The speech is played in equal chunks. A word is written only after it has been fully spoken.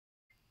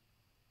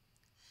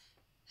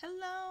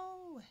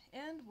Hello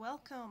and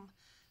welcome.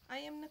 I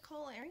am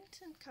Nicole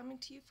Arrington coming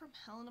to you from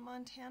Helena,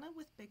 Montana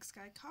with Big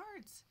Sky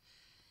Cards.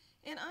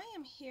 And I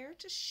am here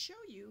to show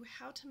you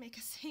how to make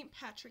a St.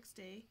 Patrick's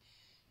Day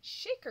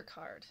shaker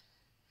card.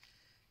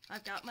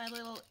 I've got my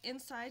little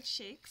inside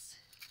shakes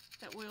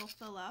that we'll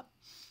fill up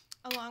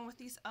along with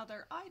these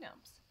other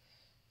items.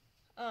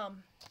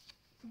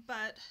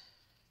 But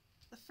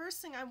the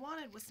first thing I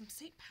wanted was some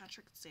St.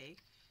 Patrick's Day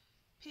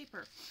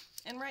paper.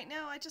 And right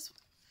now I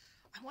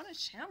wanted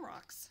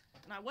shamrocks,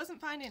 and I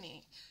wasn't finding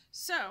any.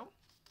 So,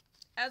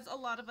 as a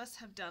lot of us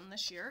have done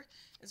this year,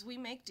 is we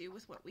make do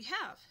with what we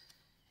have.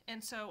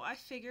 And so I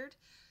figured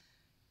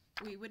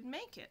we would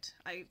make it.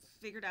 I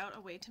figured out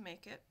a way to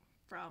make it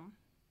from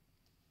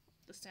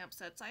the stamp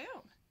sets I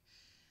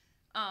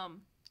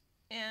own.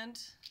 And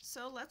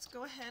so let's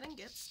go ahead and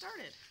get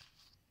started.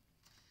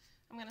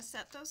 I'm going to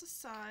set those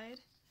aside.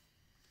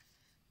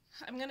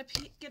 I'm going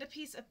to get a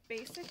piece of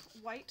basic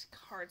white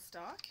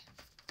cardstock.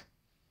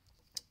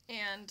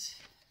 And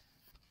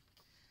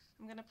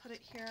I'm going to put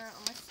it here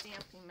on my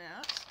stamping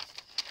mat.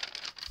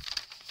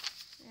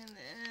 And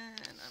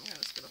then I'm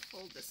just going to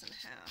fold this in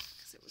half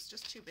because it was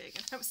just too big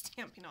and I was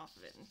stamping off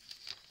of it. And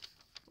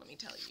let me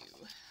tell you,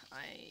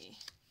 I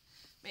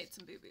made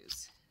some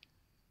boo-boos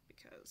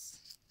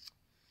because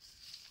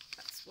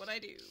that's what I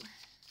do.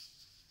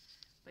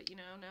 But you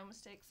know, no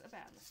mistake's a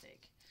bad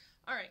mistake.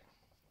 Alright,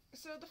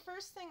 so the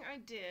first thing I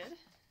did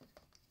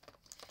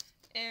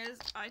is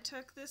I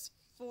took this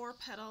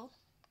 4-petal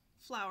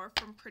flower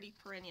from Pretty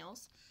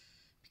Perennials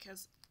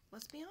because,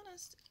 let's be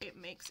honest, it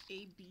makes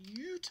a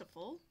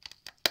beautiful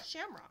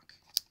shamrock.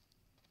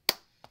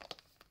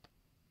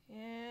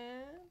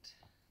 And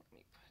let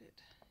me put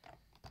it.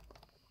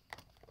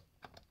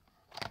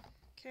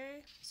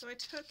 Okay, so I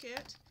took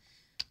it,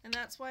 and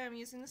that's why I'm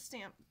using the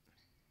stamp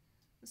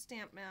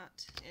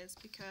mat, is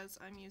because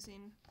I'm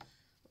using a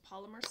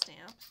polymer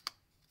stamp.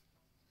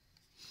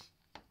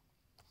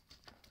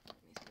 Let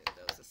me move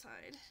those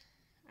aside.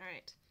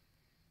 Alright.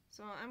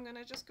 So I'm going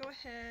to just go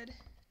ahead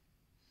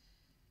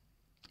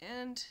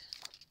and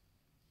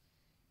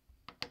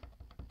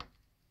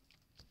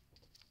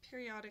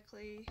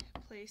periodically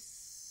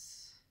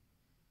place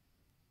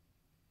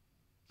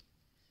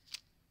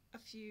a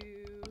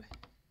few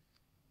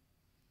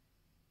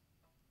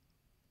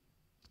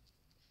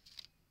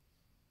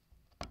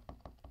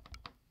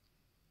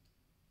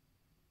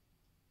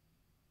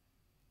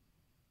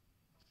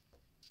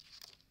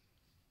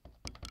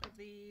of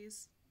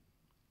these.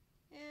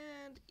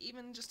 And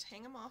even just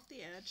hang them off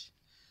the edge.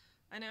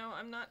 I know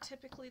I'm not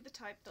typically the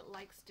type that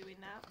likes doing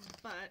that,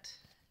 but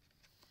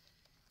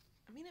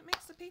I mean, it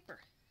makes the paper.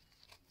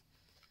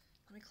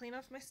 Let me clean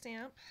off my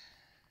stamp.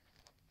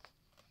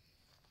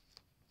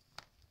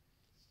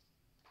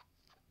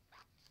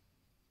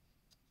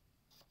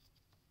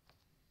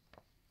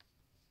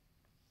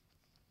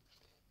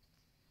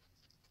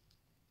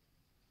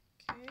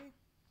 Okay.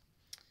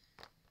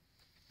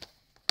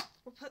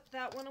 We'll put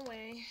that one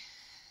away.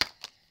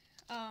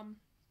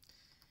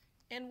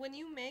 And when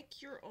you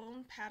make your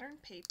own pattern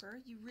paper,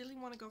 you really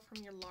want to go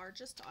from your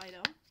largest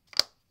item,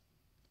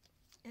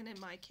 and in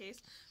my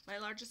case, my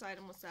largest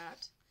item was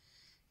that,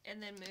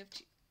 and then move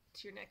to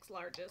your next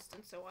largest,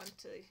 and so on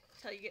till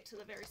you get to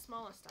the very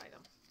smallest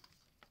item.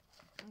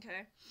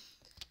 Okay,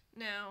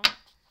 now,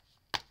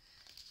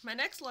 my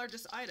next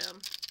largest item,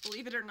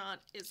 believe it or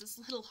not, is this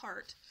little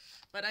heart,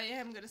 but I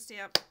am going to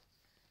stamp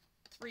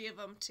 3 of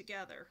them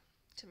together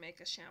to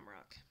make a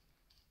shamrock.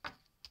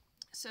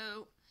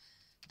 So,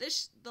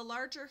 the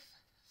larger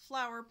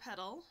flower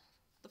petal,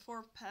 the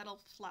 4-petal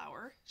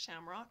flower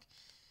shamrock,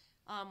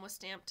 was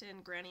stamped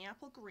in Granny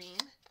Apple Green.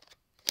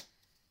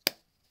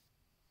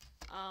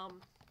 Now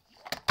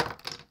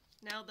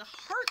the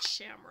heart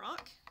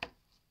shamrock,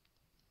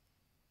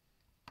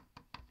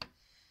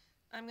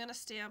 I'm going to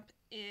stamp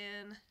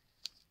in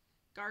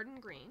Garden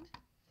Green.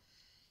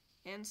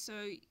 And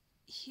so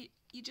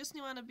you just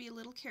want to be a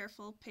little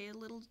careful, pay a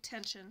little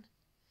attention.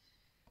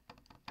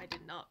 I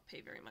did not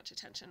pay very much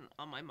attention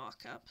on my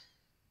mock-up.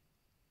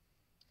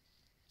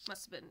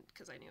 Must have been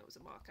because I knew it was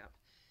a mock-up.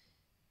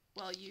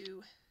 While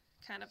you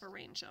kind of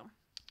arrange them.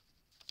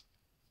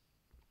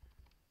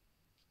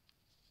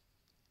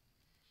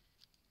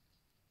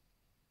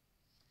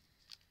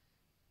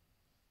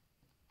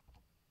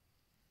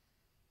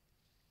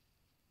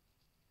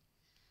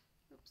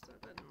 Oops,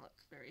 that didn't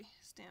look very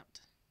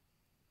stamped.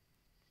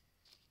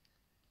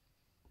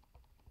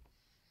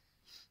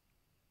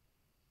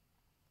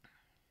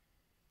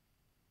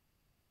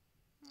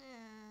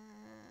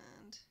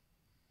 And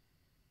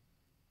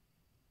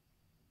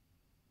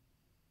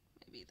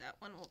maybe that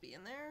one will be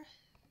in there.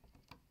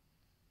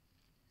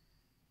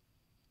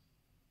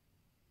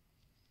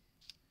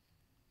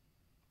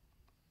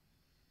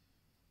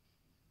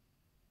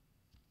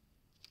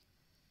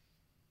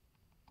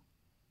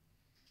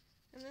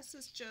 And this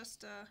is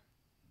just a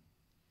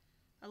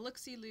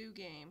look-see-loo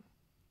game.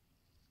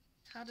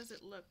 How does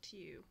it look to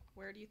you?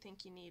 Where do you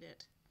think you need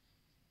it?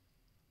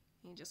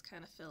 You just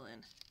kind of fill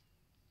in.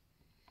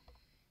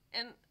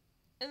 And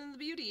the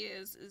beauty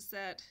is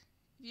that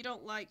If you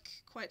don't like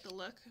quite the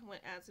look,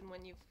 as in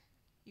when you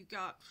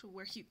got to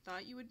where you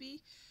thought you would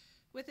be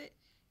with it,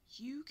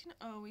 you can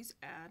always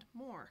add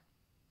more.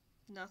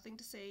 Nothing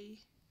to say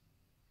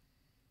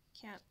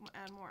can't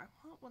add more. I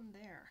want one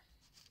there.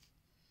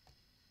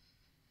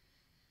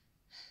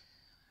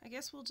 I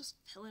guess we'll just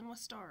fill in with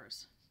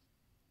stars.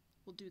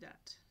 We'll do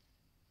that.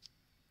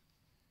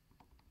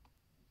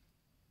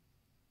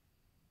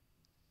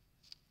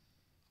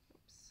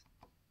 Oops.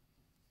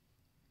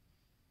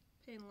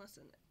 Paying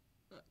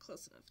not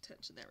close enough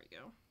attention. There we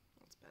go.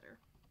 That's better.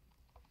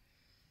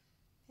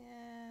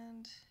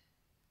 And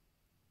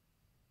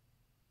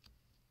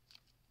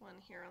one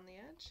here on the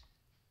edge.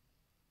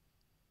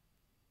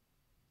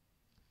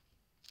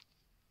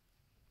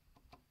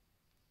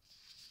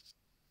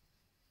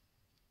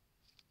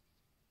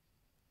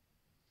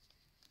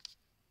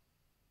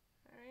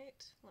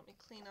 Alright, let me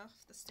clean off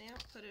the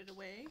stamp, put it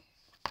away.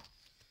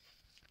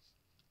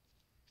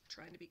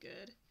 Trying to be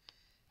good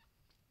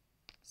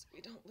so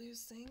we don't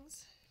lose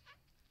things.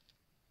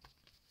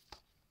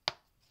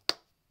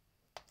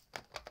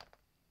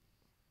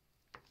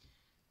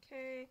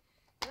 Okay,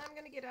 and I'm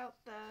going to get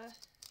out the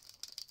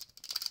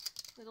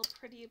little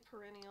pretty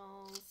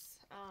Perennials.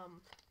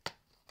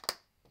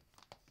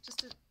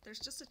 There's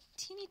just a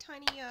teeny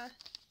tiny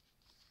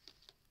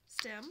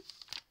stem,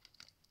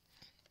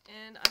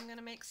 and I'm going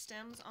to make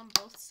stems on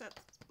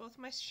both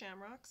my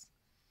shamrocks.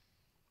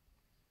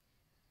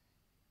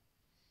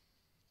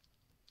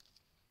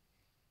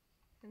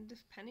 And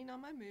depending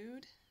on my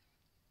mood,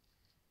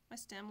 my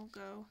stem will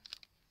go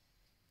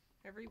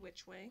every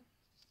which way.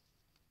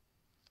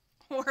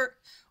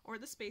 Or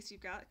the space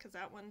you've got, because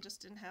that one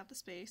just didn't have the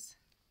space.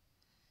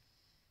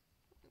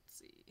 Let's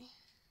see.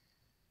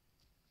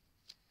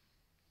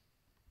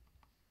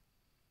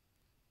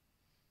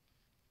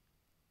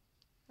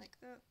 Like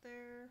that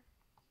there.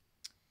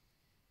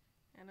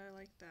 And I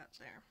like that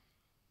there.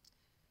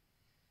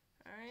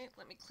 Alright,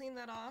 let me clean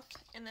that off,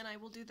 and then I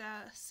will do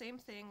the same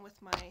thing with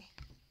my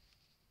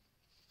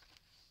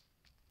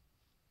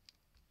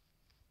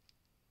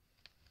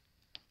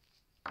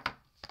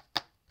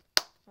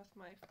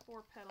my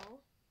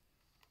 4-petal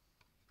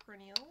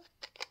perennial.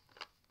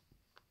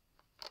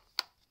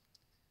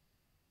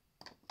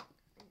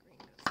 And green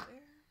goes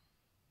there.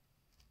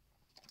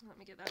 Let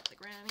me get that to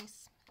Granny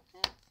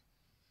Smith.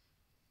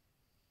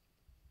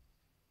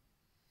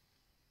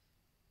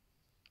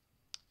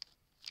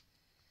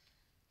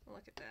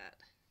 Look at that.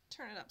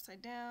 Turn it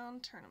upside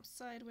down, turn them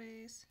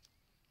sideways,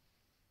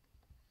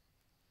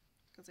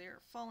 because they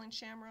are falling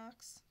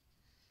shamrocks.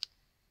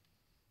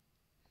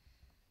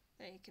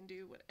 They can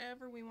do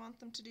whatever we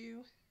want them to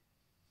do.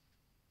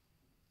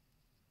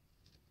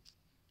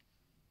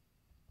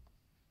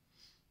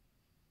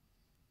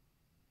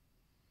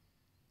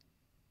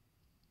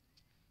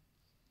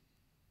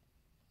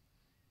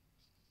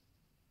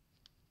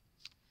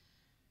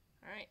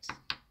 All right,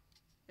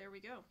 there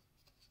we go.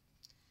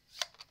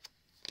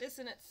 This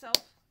in itself,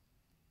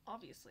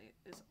 obviously,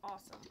 is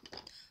awesome,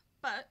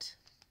 but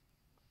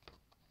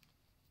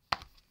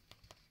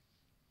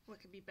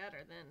what could be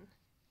better than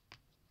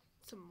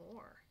some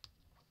more?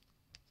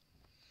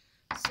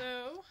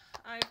 So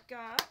I've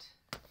got,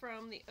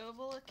 from the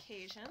Oval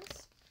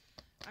Occasions,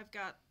 I've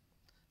got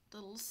the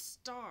little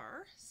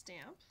star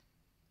stamp,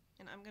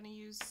 and I'm going to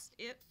use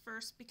it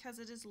first because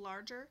it is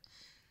larger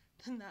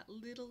than that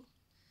little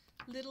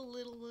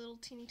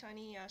teeny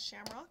tiny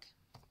shamrock.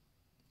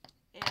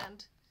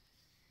 And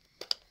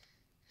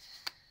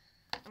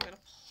I'm going to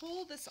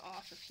pull this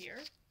off of here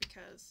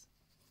because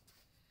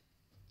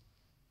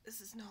this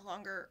is no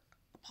longer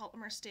a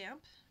polymer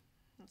stamp.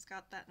 It's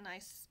got that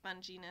nice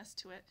sponginess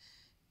to it.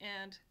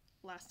 And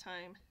last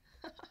time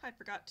I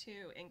forgot to,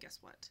 and guess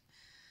what?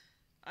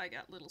 I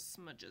got little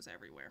smudges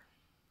everywhere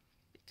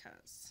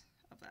because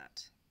of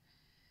that.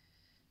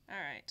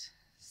 Alright,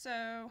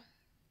 so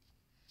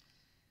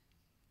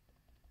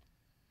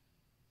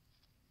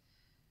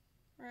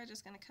we're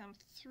just going to come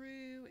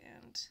through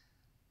and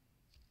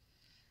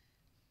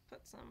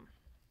put some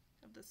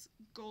of this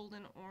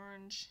golden,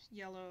 orange,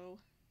 yellow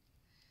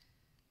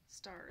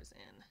stars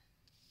in.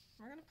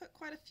 We're going to put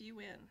quite a few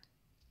in.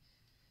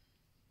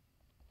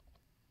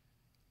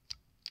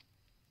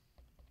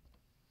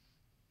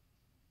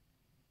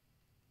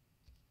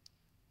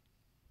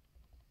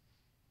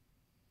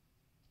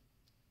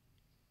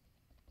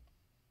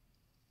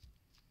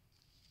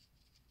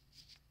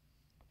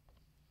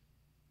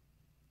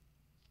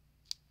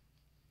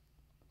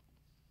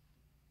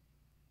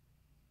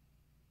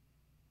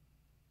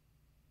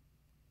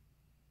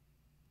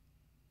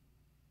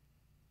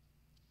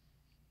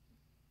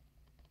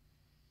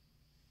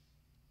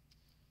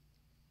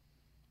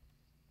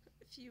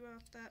 Few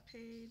off that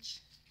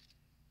page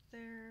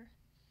there,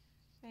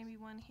 maybe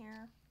one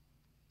here.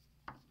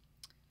 I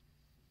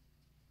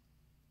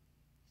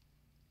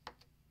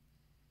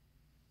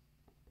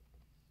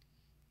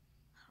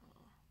don't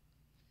know.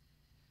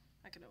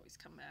 I could always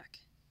come back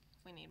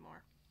if we need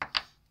more.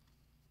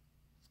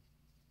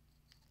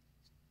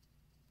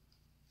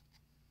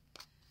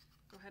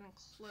 Go ahead and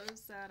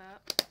close that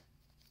up,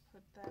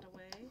 put that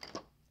away.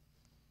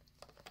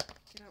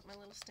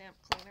 little stamp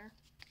cleaner.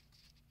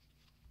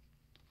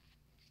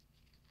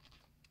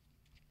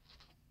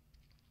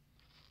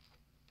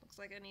 Looks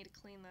like I need to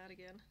clean that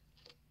again.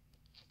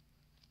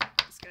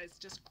 This guy's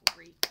just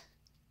great.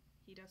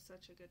 He does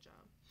such a good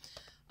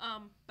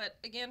job. But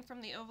again,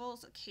 from the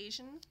Ovals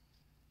Occasion,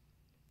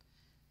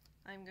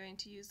 I'm going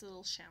to use the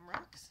little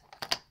shamrocks.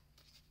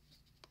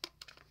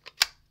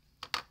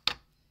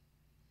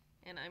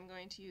 And I'm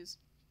going to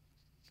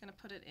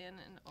put it in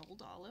an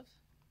Old Olive.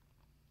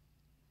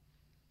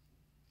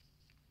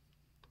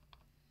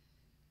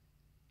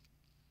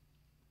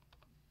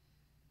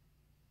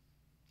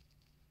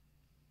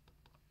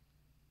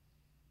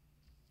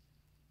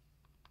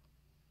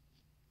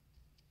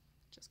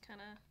 Just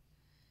kind of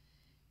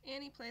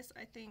any place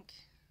I think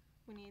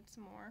we need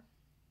some more.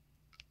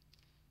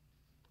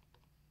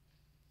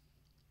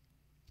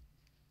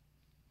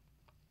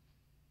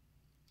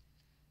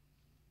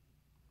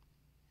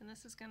 And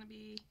this is going to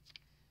be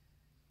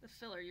the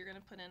filler. You're going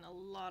to put in a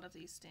lot of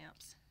these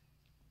stamps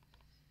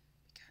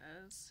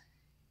because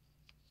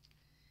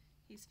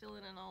he's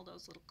filling in all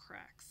those little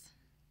cracks.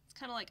 It's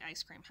kind of like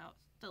ice cream, how it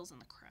fills in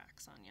the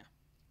cracks on you.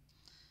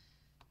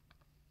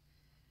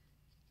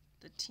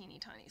 The teeny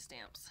tiny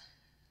stamps,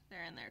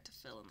 they're in there to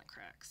fill in the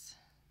cracks.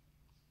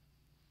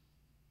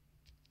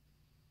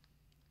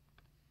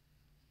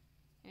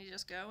 And you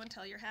just go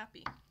until you're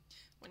happy.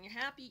 When you're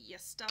happy, you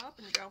stop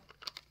and go,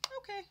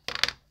 okay,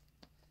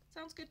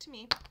 sounds good to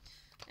me.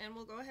 And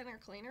we'll go ahead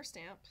and clean our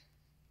stamp.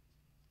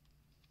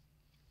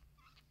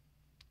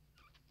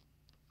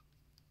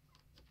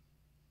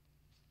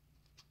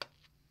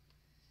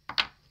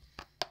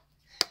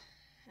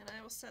 And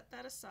I will set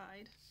that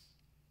aside.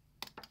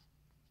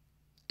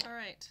 All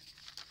right,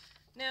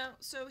 now,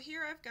 so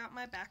here I've got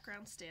my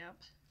background stamp,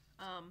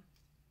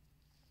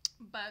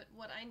 but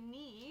what I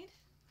need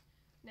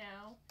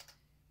now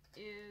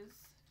is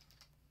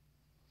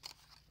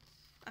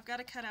I've got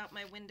to cut out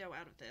my window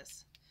out of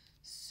this.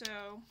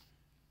 So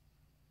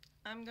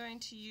I'm going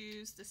to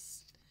use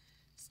this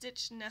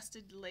stitch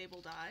nested label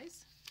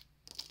dies,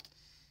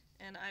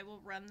 and I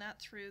will run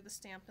that through the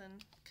Stampin'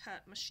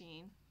 cut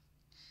machine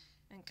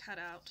and cut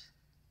out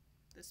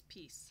this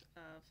piece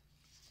of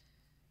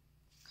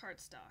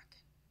cardstock,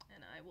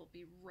 and I will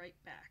be right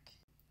back.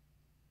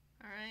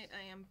 Alright,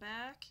 I am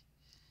back,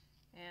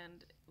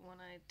 and when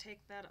I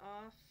take that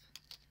off,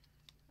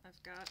 I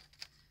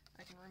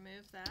can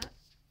remove that.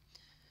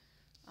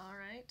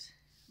 Alright,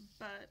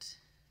 but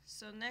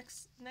so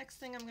next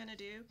thing I'm going to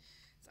do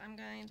is I'm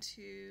going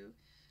to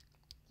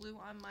glue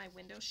on my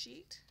window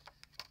sheet.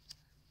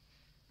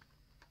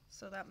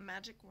 So that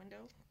magic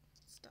window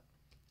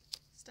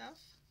stuff.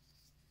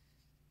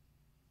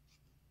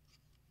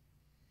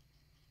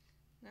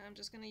 Now I'm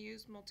just going to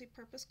use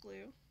multi-purpose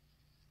glue.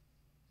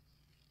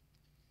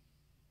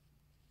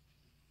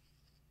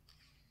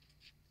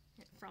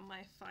 From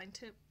my fine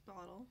tip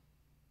bottle.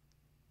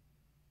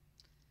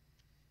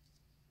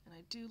 And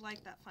I do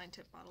like that fine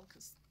tip bottle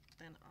because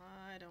then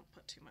I don't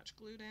put too much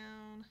glue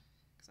down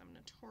because I'm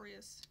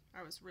notorious.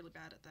 I was really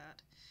bad at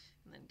that.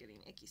 And then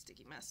getting icky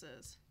sticky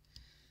messes.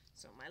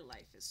 So my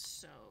life is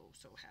so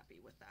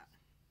happy with that.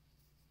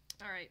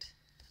 Alright,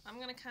 I'm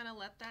going to kind of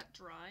let that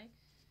dry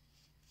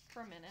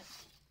for a minute,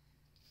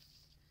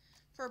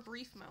 for a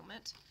brief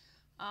moment,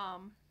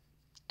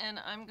 and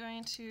I'm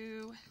going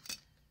to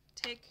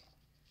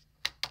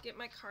get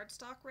my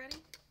cardstock ready,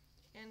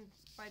 and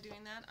by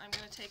doing that I'm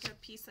going to take a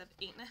piece of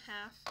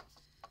 8.5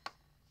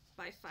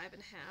 by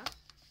 5.5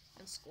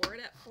 and score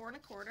it at 4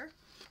 1/4.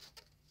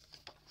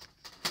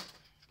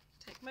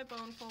 Take my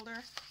bone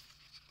folder,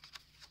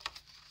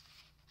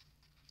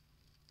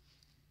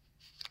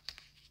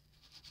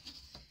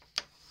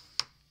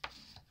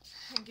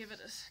 and give it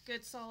a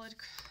good solid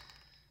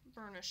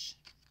burnish.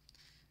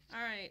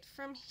 Alright,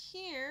 from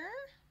here,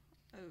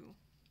 I'm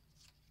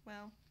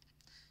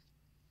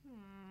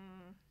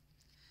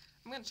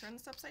going to turn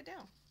this upside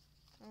down.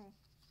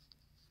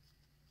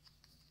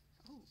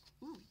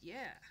 Ooh,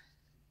 yeah.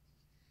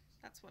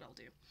 That's what I'll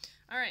do.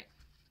 Alright,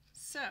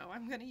 so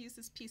I'm going to use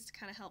this piece to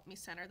kind of help me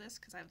center this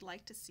because I'd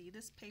like to see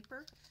this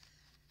paper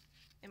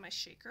in my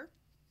shaker.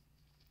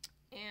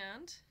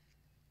 And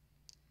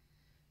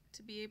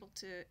to be able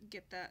to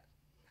get that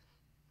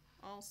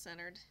all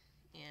centered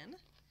in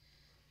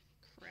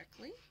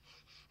correctly.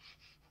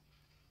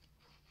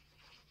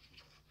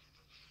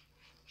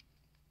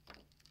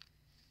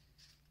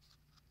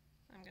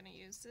 I'm going to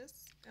use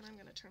this and I'm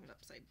going to turn it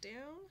upside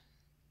down.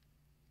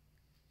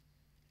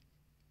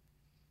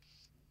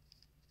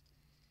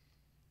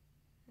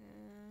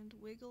 And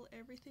wiggle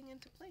everything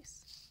into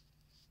place.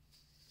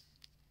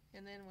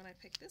 And then when I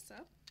pick this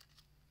up,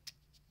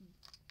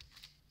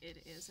 it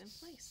is in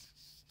place.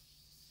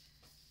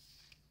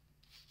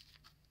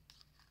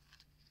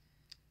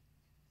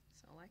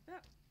 So like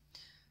that.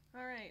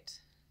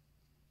 Alright.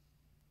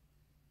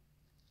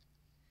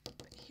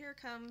 But here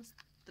comes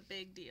the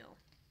big deal.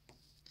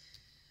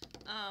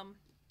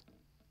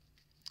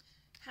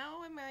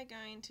 How am I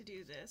going to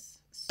do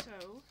this?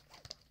 So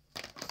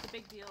the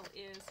big deal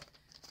is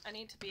I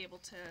need to be able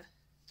to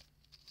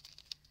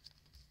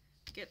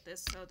get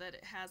this so that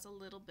it has a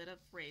little bit of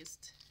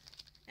raised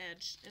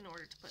edge in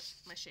order to put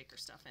my shaker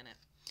stuff in it.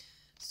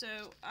 So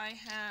I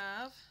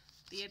have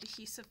the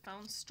adhesive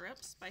foam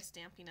strips by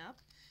Stampin' Up,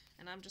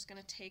 and I'm just going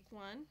to take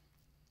one,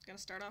 I'm going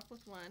to start off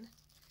with one,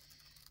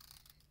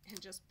 and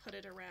just put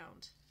it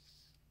around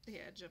the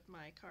edge of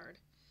my card.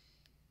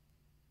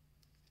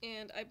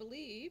 And I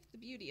believe the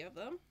beauty of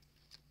them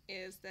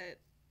is that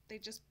they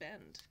just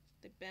bend.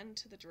 They bend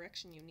to the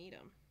direction you need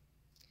them.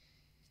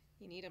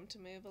 You need them to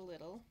move a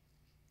little.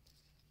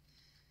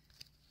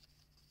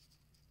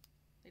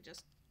 They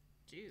just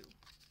do.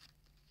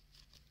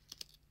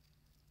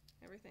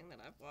 Everything that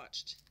I've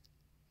watched.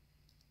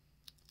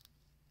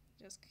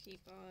 Just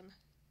keep on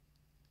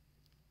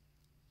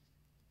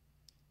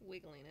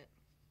wiggling it.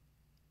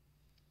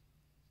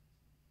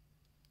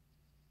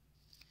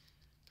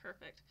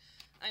 Perfect.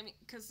 I mean,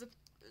 because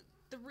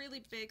the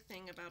really big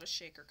thing about a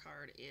shaker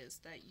card is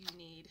that you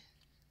need,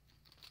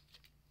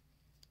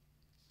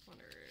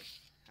 wonder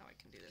how I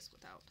can do this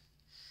without,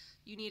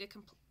 you need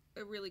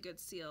a really good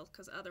seal,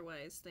 because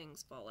otherwise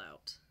things fall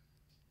out.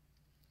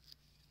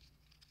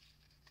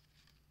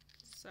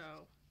 So,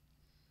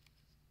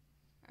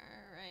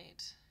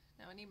 alright,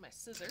 now I need my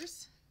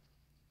scissors.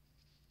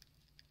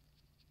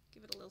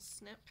 Give it a little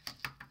snip,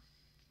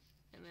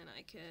 and then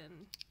I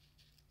can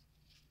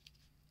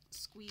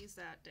squeeze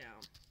that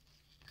down.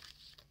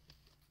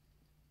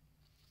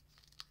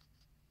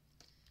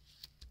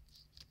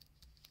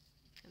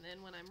 And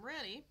then when I'm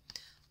ready,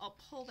 I'll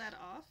pull that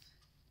off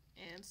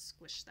and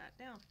squish that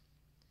down.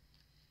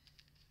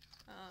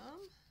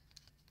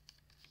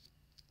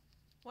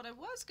 What I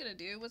was going to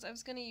do was I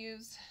was going to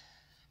use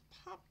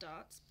pop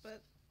dots,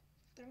 but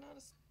they're not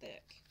as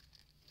thick.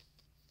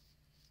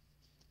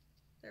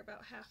 They're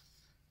about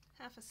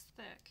half as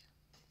thick,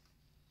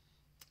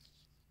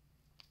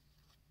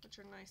 which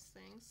are nice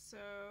things. So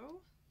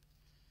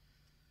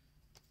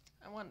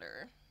I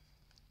wonder,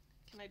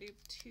 can I do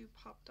 2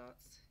 pop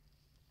dots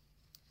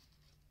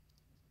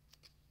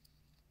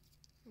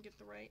and get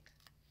the right?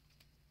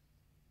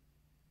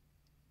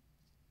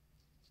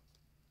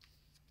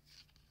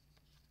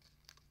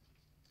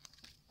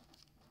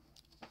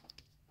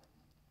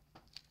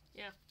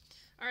 Yeah.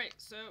 Alright,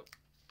 so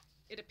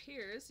it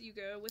appears you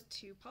go with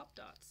 2 pop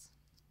dots.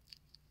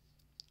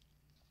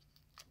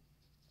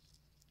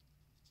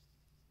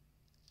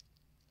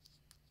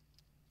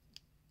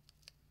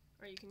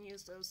 Or you can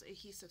use those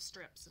adhesive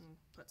strips and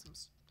put some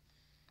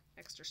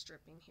extra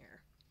stripping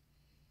here.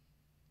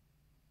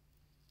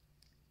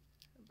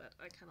 But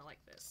I kind of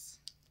like this.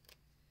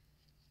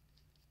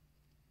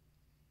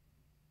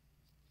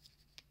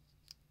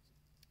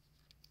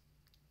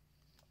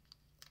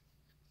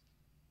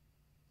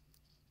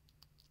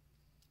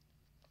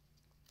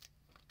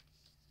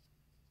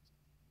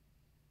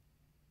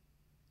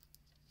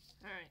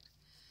 Alright,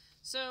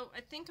 so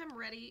I think I'm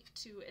ready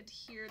to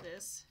adhere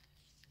this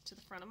to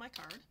the front of my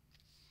card.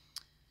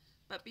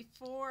 But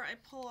before I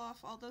pull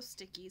off all those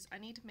stickies, I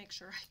need to make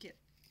sure I get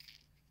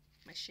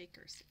my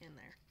shakers in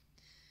there.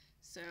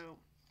 So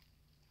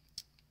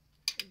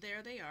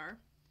there they are.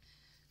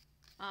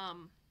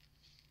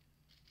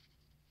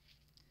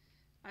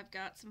 I've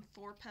got some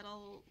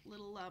 4-petal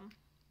little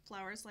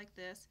flowers like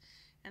this,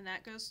 and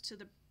that goes to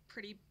the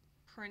pretty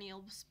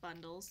Perennials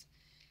bundles.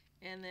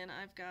 And then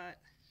I've got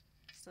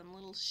some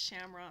little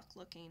shamrock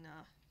looking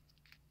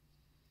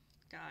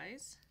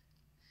guys,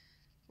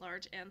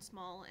 large and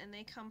small, and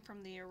they come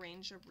from the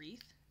Arrange a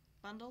Wreath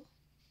bundle.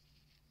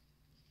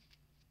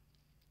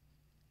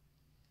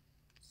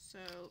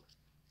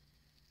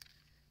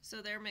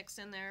 So they're mixed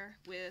in there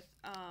with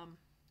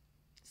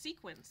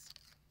Sequins,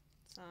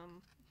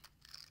 some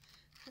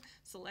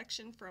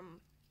selection from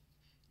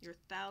your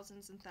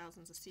thousands and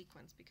thousands of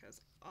sequins,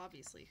 because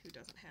obviously who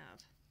doesn't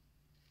have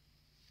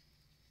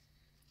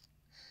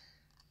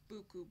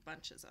buku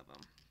bunches of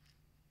them.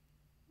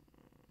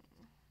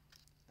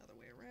 Other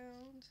way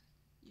around,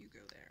 you go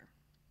there.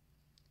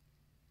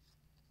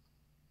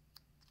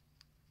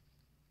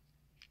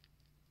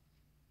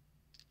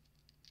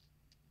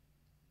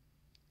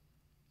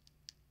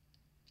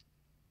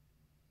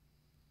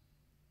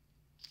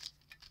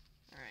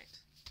 Alright,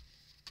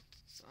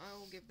 so I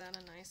will give that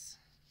a nice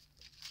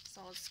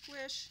solid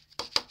squish,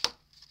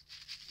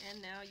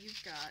 and now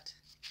you've got,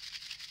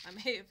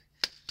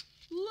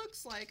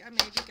 looks like I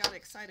maybe got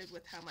excited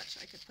with how much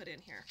I could put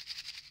in here.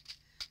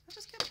 I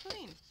just kept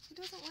putting. Who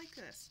doesn't like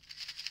this?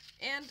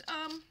 And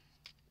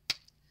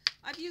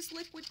I've used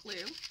liquid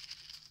glue,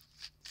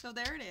 so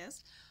there it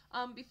is.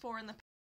 Before in the